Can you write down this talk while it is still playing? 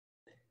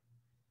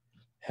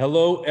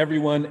Hello,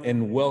 everyone,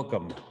 and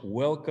welcome.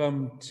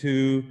 Welcome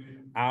to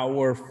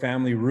our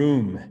family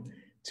room.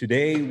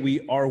 Today,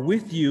 we are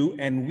with you,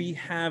 and we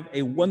have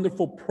a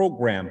wonderful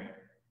program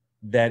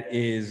that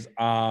is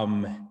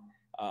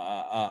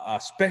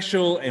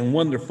special and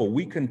wonderful.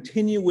 We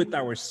continue with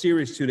our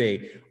series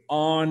today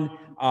on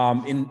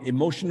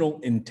emotional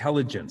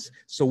intelligence.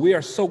 So we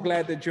are so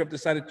glad that you have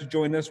decided to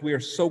join us. We are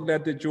so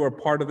glad that you are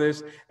part of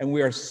this, and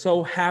we are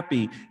so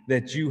happy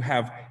that you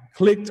have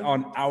clicked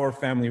on our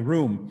family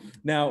room.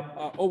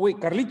 Now, oh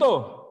wait,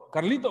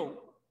 Carlito,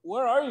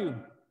 where are you?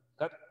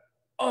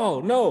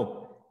 Oh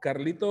no,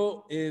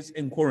 Carlito is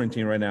in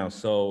quarantine right now,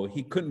 so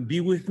he couldn't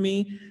be with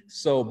me.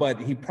 But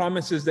he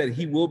promises that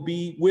he will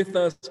be with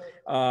us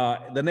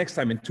the next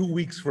time in 2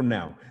 weeks from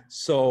now.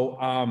 So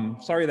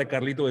sorry that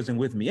Carlito isn't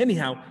with me.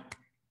 Anyhow,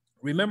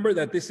 remember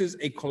that this is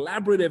a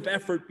collaborative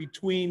effort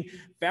between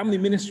family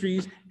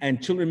ministries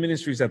and children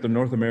ministries at the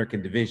North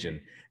American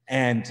Division.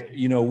 And,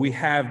 we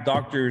have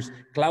doctors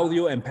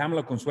Claudio and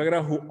Pamela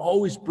Consuegra, who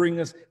always bring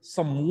us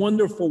some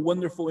wonderful,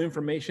 wonderful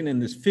information in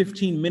this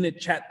 15-minute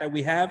chat that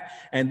we have.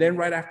 And then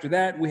right after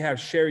that, we have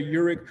Sherry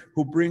Urick,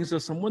 who brings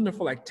us some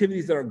wonderful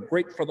activities that are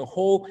great for the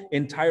whole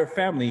entire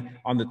family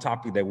on the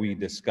topic that we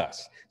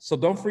discuss. So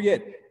don't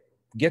forget,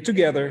 get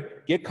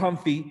together, get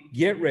comfy,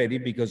 get ready,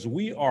 because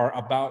we are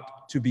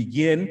about to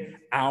begin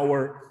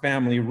our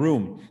family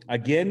room.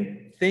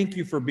 Again, thank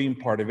you for being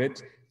part of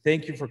it.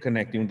 Thank you for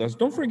connecting with us.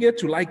 Don't forget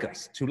to like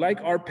us, to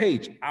like our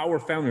page, Our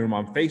Family Room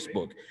on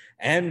Facebook,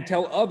 and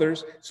tell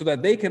others so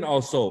that they can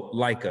also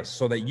like us,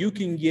 so that you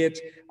can get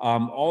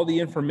all the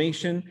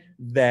information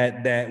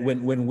that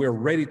when we're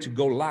ready to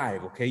go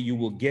live, okay? You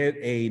will get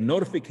a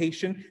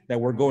notification that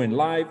we're going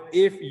live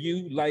if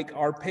you like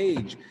our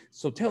page.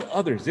 So tell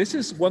others. This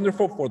is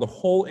wonderful for the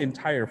whole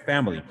entire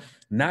family,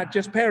 not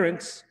just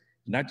parents,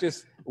 not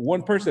just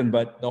one person,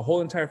 but the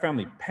whole entire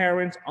family: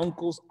 parents,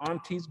 uncles,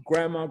 aunties,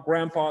 grandma,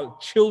 grandpa,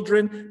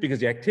 children, because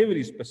the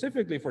activity is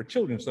specifically for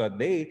children so that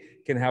they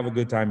can have a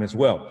good time as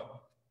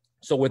well.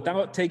 So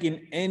without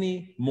taking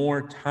any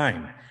more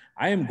time,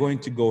 I am going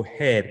to go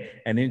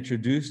ahead and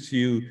introduce to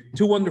you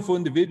two wonderful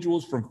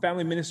individuals from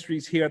family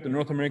ministries here at the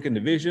North American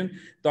Division,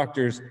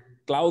 Doctors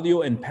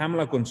Claudio and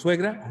Pamela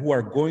Consuegra, who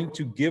are going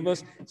to give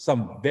us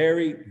some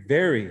very,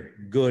 very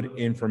good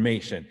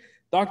information.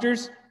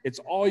 Doctors, it's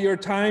all your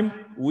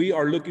time. We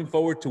are looking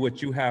forward to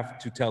what you have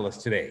to tell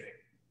us today.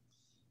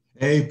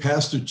 Hey,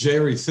 Pastor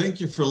Jerry,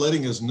 thank you for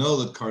letting us know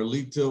that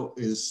Carlito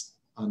is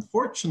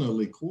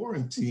unfortunately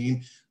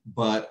quarantined,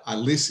 but at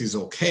least he's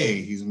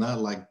okay. He's not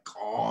like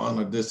gone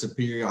or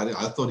disappeared.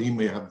 I thought he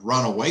may have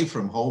run away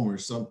from home or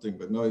something,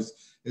 but no,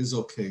 he's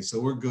okay. So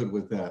we're good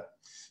with that.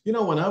 You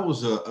know, when I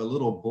was a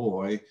little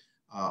boy,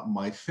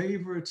 my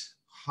favorite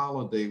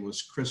holiday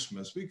was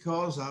Christmas,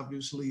 because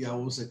obviously I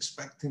was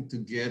expecting to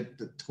get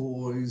the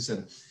toys,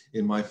 and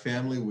in my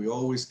family we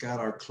always got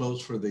our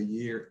clothes for the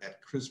year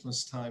at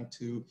Christmas time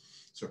too.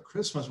 So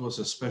Christmas was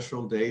a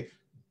special day.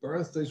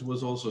 Birthdays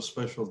was also a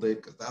special day,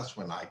 because that's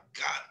when I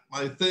got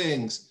my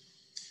things.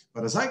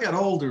 But as I got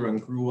older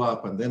and grew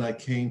up, and then I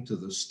came to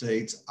the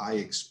States, I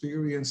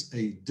experienced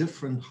a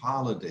different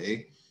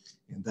holiday,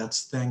 and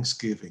that's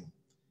Thanksgiving.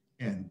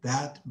 And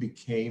that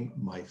became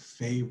my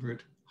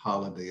favorite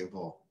holiday of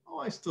all.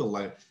 I still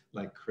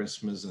like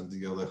Christmas and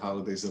the other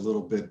holidays a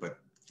little bit, but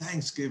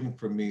Thanksgiving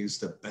for me is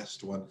the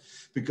best one,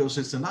 because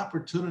it's an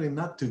opportunity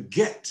not to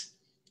get,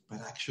 but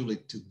actually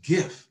to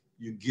give.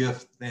 You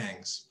give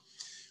thanks.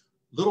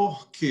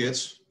 Little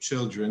kids,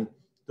 children,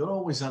 don't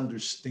always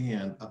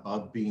understand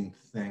about being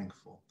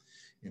thankful.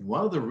 And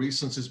one of the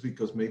reasons is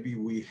because maybe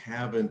we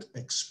haven't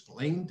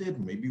explained it,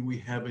 maybe we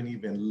haven't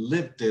even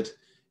lived it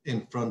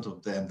in front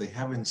of them. They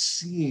haven't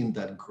seen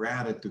that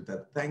gratitude,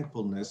 that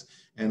thankfulness,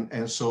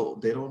 and so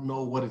they don't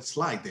know what it's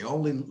like.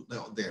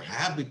 They're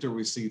happy to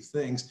receive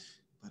things,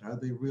 but are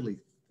they really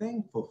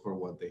thankful for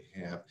what they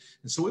have?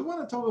 And so we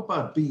want to talk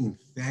about being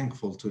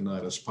thankful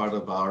tonight as part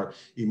of our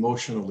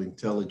emotional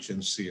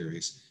intelligence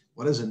series.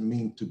 What does it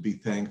mean to be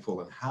thankful,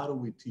 and how do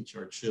we teach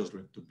our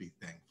children to be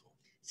thankful?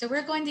 So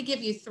we're going to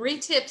give you 3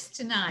 tips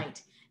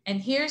tonight.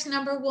 And here's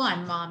number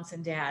 1, moms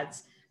and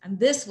dads. And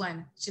this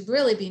one should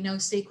really be no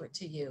secret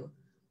to you.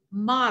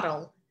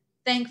 Model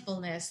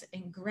thankfulness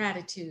and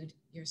gratitude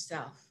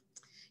yourself.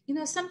 You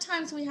know,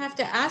 sometimes we have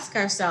to ask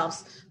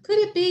ourselves, could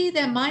it be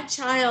that my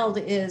child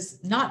is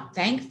not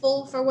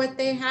thankful for what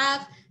they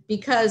have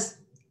because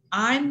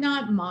I'm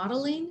not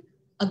modeling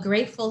a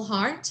grateful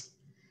heart?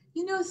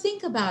 You know,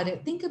 think about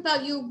it. Think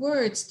about your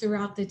words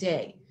throughout the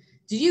day.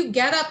 Do you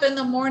get up in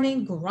the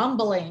morning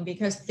grumbling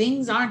because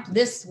things aren't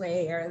this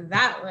way or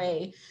that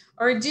way?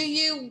 Or do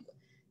you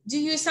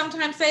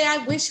sometimes say, I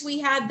wish we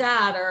had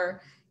that?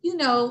 Or,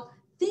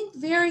 think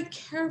very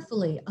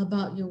carefully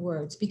about your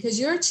words, because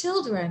your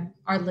children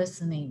are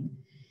listening.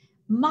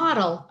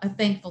 Model a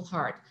thankful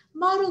heart.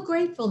 Model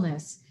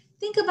gratefulness.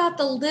 Think about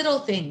the little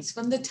things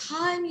from the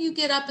time you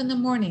get up in the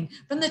morning,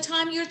 from the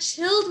time your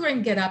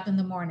children get up in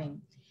the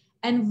morning,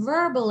 and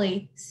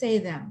verbally say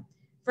them.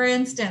 For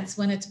instance,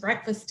 when it's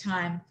breakfast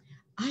time,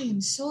 I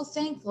am so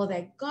thankful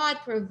that God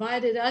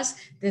provided us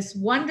this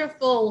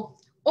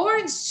wonderful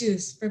orange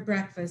juice for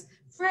breakfast,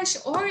 fresh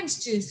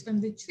orange juice from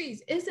the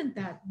trees. Isn't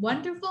that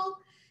wonderful?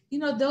 You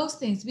know, those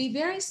things. Be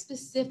very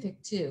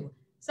specific too.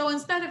 So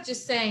instead of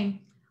just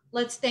saying,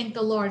 let's thank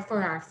the Lord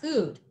for our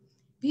food,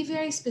 be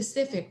very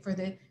specific for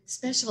the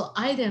special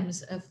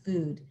items of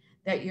food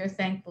that you're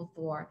thankful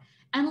for.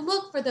 And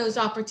look for those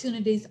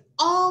opportunities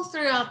all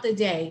throughout the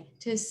day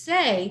to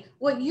say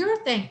what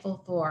you're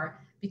thankful for,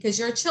 because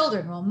your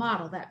children will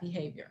model that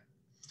behavior.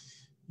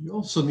 You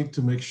also need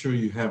to make sure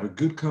you have a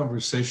good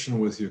conversation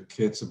with your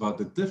kids about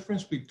the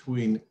difference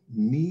between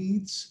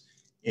needs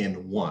and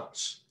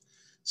wants.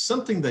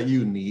 Something that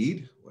you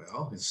need,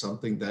 well, is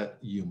something that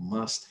you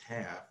must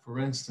have. For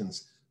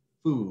instance,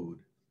 food.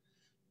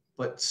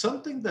 But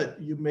something that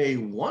you may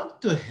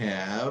want to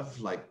have,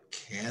 like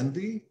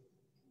candy,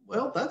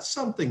 well, that's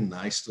something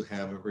nice to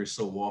have every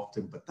so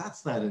often, but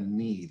that's not a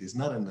need. It's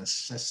not a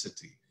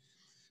necessity.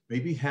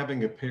 Maybe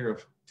having a pair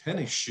of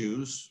tennis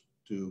shoes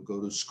to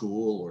go to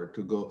school or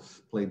to go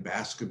play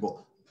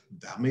basketball,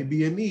 that may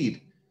be a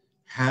need.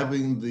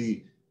 Having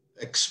the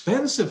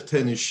expensive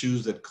tennis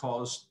shoes that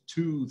cost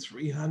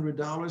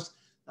 $200-300,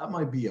 that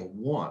might be a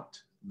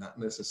want, not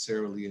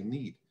necessarily a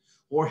need.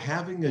 Or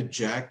having a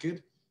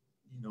jacket,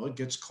 you know, it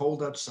gets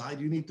cold outside,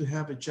 you need to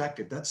have a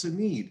jacket, that's a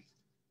need.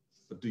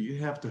 But do you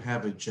have to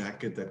have a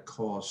jacket that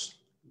costs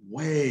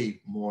way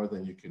more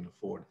than you can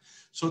afford?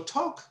 So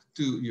talk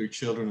to your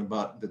children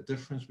about the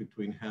difference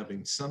between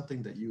having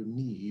something that you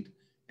need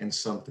and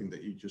something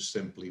that you just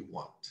simply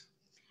want.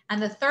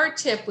 And the third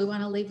tip we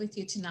want to leave with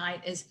you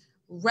tonight is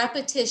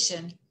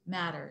repetition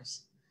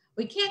matters.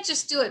 We can't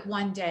just do it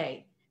one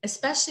day,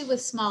 especially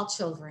with small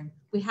children.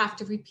 We have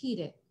to repeat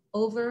it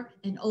over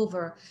and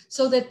over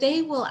so that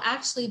they will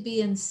actually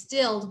be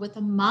instilled with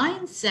a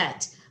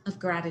mindset of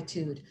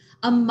gratitude,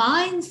 a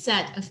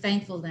mindset of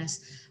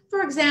thankfulness.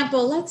 For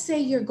example, let's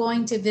say you're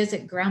going to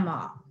visit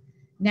grandma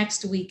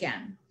next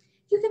weekend.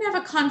 You can have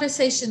a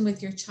conversation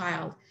with your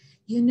child.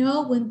 You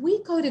know, when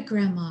we go to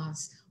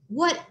grandma's,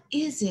 what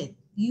is it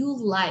you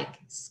like,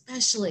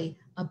 especially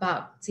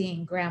about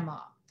seeing grandma?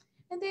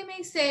 And they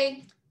may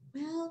say,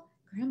 well,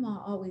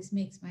 grandma always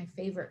makes my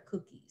favorite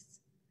cookies.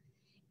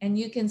 And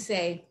you can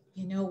say,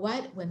 you know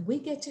what? When we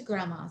get to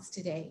grandma's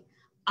today,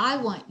 I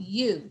want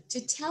you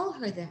to tell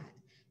her that.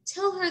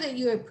 Tell her that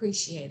you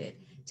appreciate it.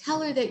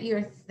 Tell her that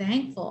you're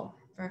thankful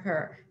for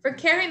her, for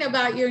caring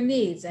about your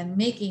needs and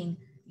making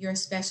your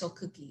special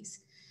cookies.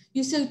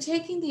 So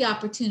taking the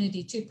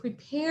opportunity to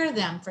prepare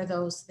them for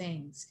those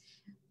things.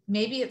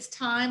 Maybe it's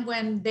time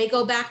when they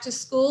go back to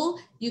school,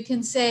 you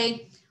can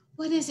say,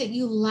 what is it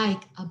you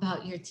like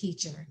about your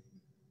teacher?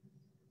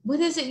 What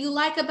is it you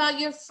like about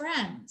your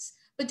friends?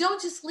 But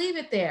don't just leave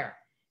it there.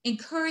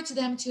 Encourage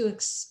them to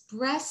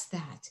express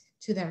that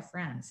to their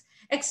friends.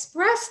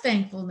 Express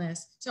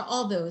thankfulness to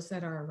all those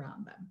that are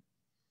around them.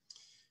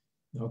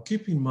 Now,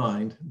 keep in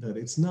mind that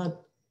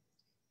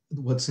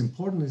what's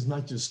important is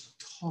not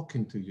just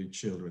talking to your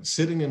children,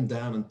 sitting them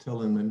down and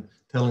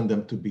telling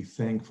them to be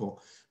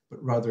thankful,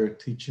 but rather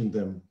teaching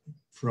them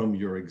from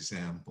your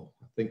example.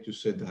 I think you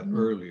said that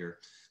earlier.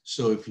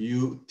 So if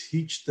you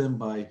teach them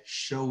by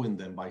showing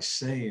them, by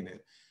saying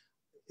it,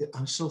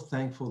 I'm so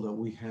thankful that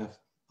we have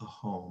a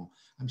home.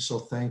 I'm so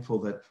thankful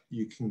that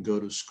you can go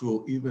to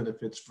school, even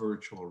if it's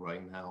virtual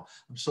right now.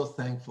 I'm so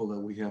thankful that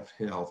we have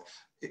health.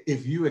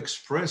 If you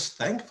express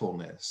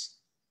thankfulness,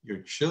 your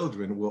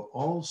children will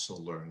also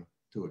learn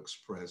to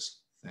express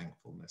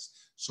thankfulness.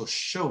 So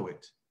show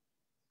it,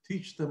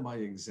 teach them by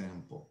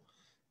example,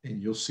 and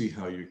you'll see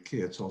how your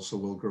kids also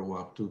will grow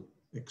up to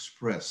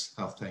express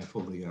how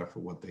thankful they are for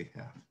what they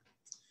have.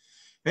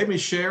 Hey,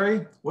 Miss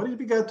Sherry, what have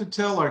you got to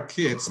tell our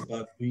kids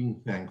about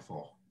being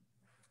thankful?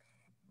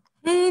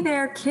 Hey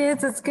there,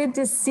 kids. It's good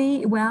to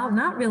see, well,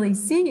 not really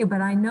see you,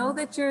 but I know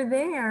that you're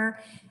there.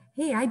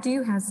 Hey, I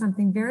do have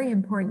something very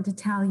important to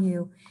tell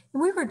you.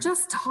 We were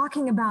just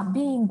talking about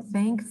being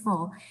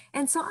thankful.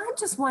 And so I'm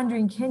just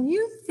wondering, can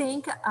you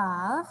think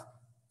of,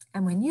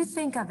 and when you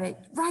think of it,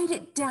 write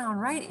it down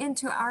right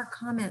into our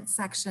comment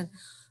section.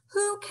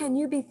 Who can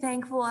you be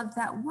thankful of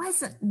that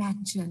wasn't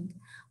mentioned?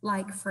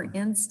 Like, for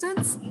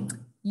instance,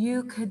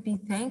 you could be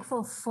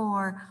thankful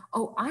for,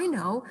 oh, I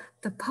know,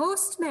 the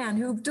postman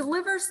who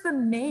delivers the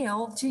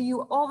mail to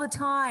you all the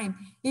time,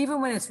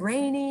 even when it's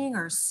raining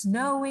or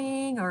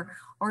snowing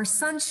or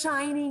sun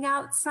shining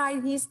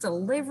outside, he's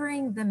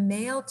delivering the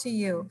mail to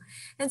you.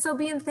 And so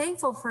being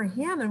thankful for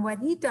him and what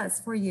he does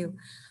for you.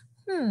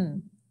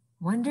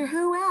 Wonder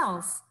who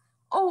else?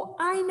 Oh,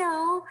 I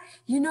know.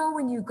 You know,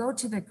 when you go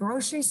to the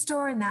grocery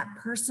store and that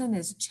person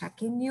is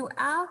checking you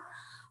out,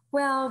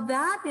 well,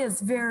 that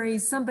is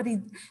somebody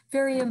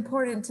very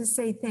important to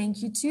say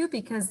thank you to,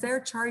 because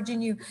they're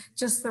charging you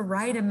just the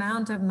right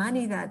amount of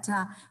money that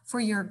for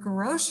your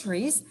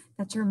groceries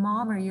that your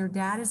mom or your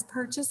dad is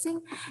purchasing.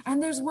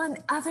 And there's one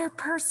other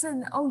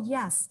person. Oh,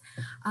 yes.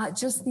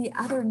 Just the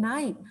other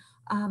night,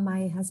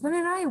 my husband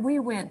and I, we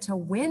went to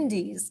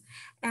Wendy's,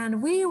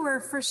 and we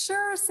were for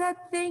sure said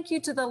thank you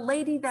to the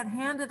lady that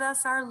handed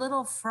us our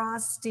little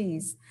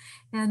Frosties.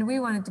 And we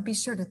wanted to be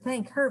sure to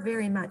thank her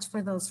very much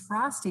for those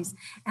Frosties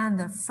and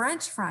the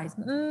French fries.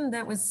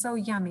 That was so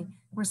yummy.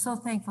 We're so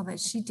thankful that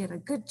she did a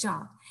good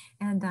job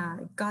and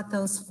got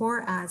those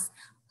for us.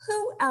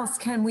 Who else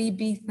can we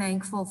be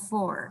thankful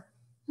for?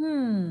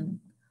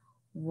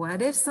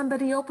 What if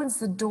somebody opens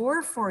the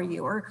door for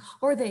you,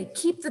 or they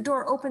keep the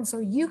door open so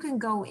you can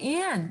go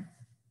in?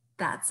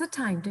 That's a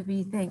time to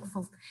be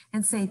thankful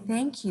and say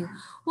thank you.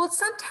 Well,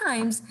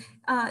 sometimes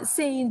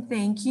saying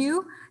thank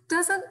you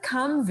doesn't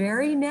come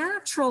very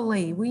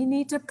naturally. We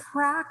need to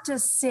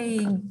practice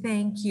saying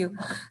thank you.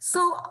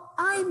 So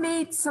I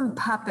made some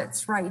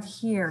puppets right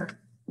here.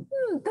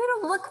 They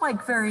don't look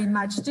like very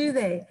much, do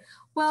they?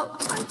 Well,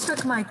 I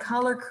took my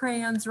color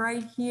crayons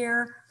right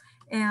here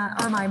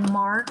or my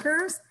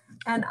markers,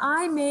 and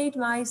I made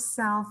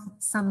myself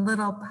some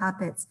little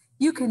puppets.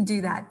 You can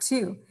do that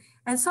too.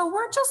 And so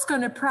we're just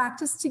going to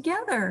practice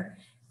together.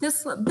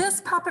 This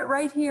puppet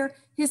right here,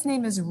 his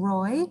name is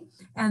Roy.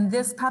 And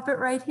this puppet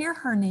right here,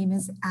 her name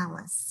is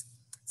Alice.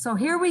 So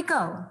here we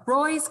go.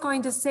 Roy's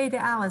going to say to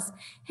Alice,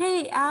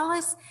 "Hey,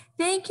 Alice,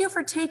 thank you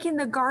for taking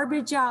the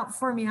garbage out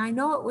for me. I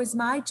know it was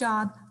my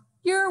job."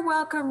 "You're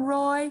welcome,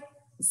 Roy."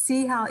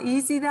 See how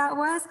easy that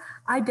was?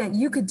 I bet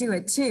you could do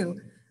it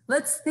too.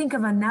 Let's think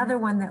of another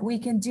one that we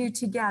can do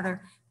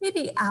together.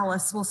 Maybe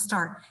Alice will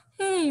start.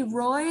 "Hey,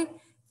 Roy,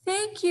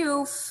 thank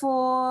you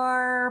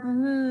for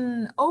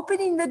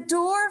opening the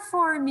door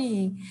for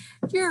me."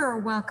 "You're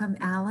welcome,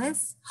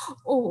 Alice."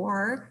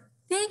 Or,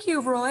 "Thank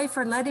you, Roy,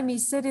 for letting me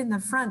sit in the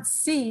front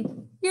seat."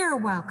 "You're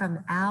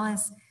welcome,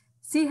 Alice."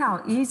 See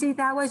how easy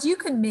that was? You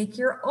can make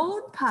your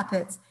own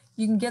puppets.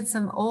 You can get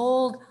some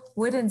old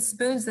wooden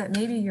spoons that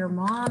maybe your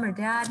mom or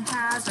dad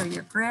has, or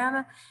your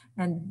grandma,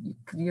 and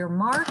your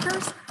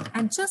markers,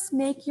 and just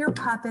make your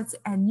puppets,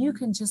 and you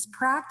can just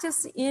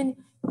practice in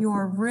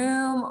your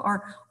room,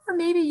 or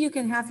maybe you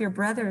can have your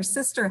brother or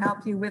sister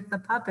help you with the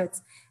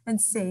puppets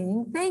and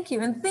saying thank you,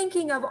 and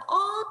thinking of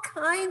all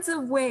kinds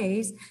of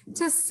ways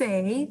to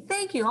say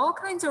thank you, all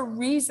kinds of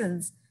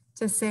reasons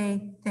to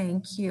say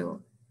thank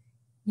you.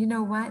 You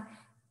know what?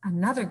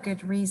 Another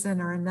good reason,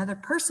 or another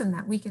person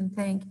that we can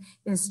thank,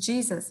 is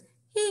Jesus.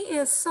 He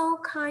is so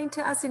kind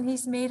to us, and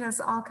he's made us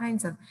all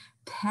kinds of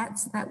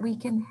pets that we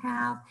can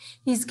have.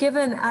 He's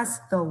given us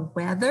the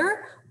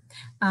weather,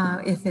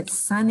 if it's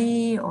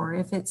sunny or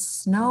if it's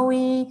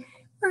snowy,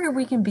 or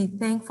we can be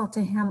thankful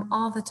to him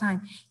all the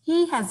time.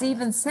 He has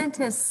even sent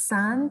his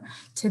son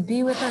to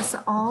be with us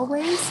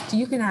always.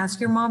 You can ask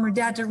your mom or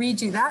dad to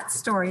read you that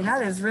story.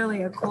 That is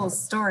really a cool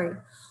story.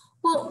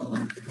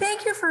 Well,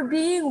 thank you for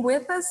being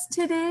with us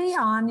today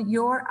on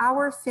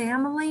Our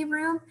Family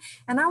Room.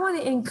 And I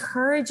want to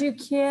encourage you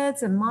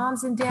kids and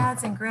moms and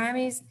dads and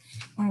Grammies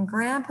and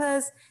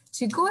grandpas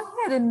to go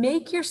ahead and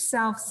make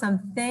yourself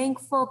some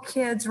thankful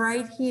kids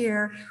right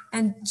here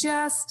and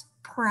just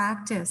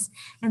practice.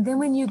 And then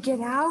when you get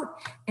out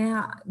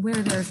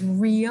where there's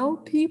real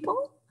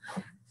people,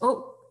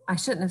 I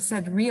shouldn't have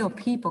said real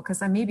people,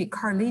 because maybe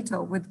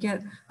Carlito would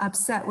get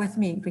upset with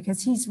me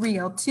because he's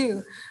real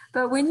too.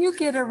 But when you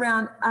get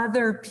around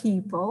other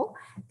people,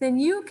 then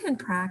you can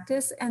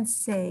practice and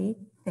say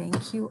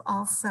thank you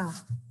also.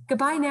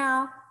 Goodbye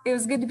now. It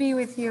was good to be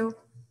with you.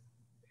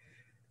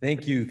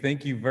 Thank you.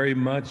 Thank you very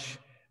much,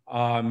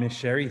 Ms.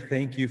 Sherry.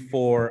 Thank you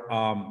for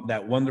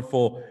that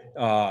wonderful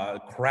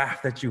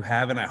craft that you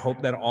have, and I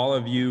hope that all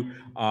of you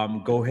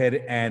go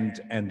ahead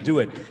and do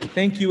it.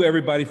 Thank you,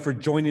 everybody, for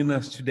joining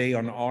us today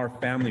on Our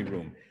Family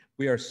Room.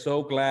 We are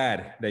so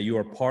glad that you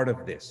are part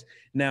of this.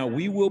 Now,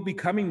 we will be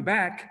coming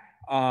back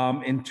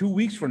in 2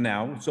 weeks from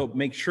now, so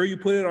make sure you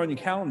put it on your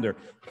calendar.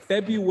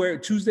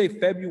 Tuesday,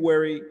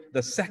 February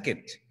the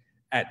 2nd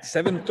at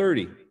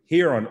 7:30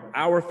 here on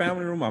Our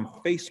Family Room on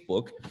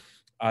Facebook.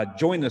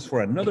 Join us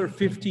for another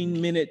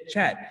 15-minute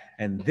chat.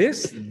 And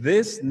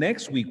this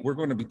next week, we're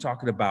going to be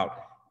talking about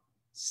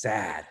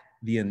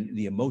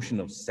the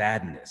emotion of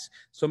sadness.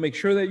 So make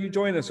sure that you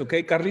join us,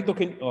 okay? Carlito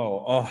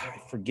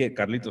I forget,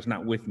 Carlito's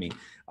not with me,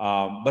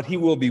 but he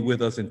will be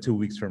with us in 2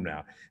 weeks from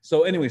now.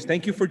 So anyways,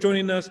 thank you for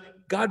joining us.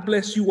 God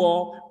bless you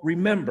all.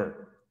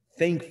 Remember,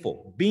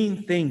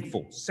 being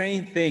thankful,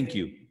 saying thank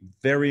you,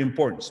 very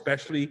important,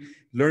 especially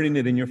learning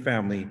it in your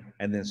family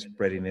and then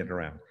spreading it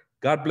around.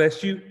 God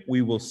bless you.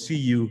 We will see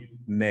you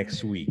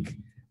next week.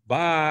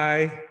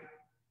 Bye.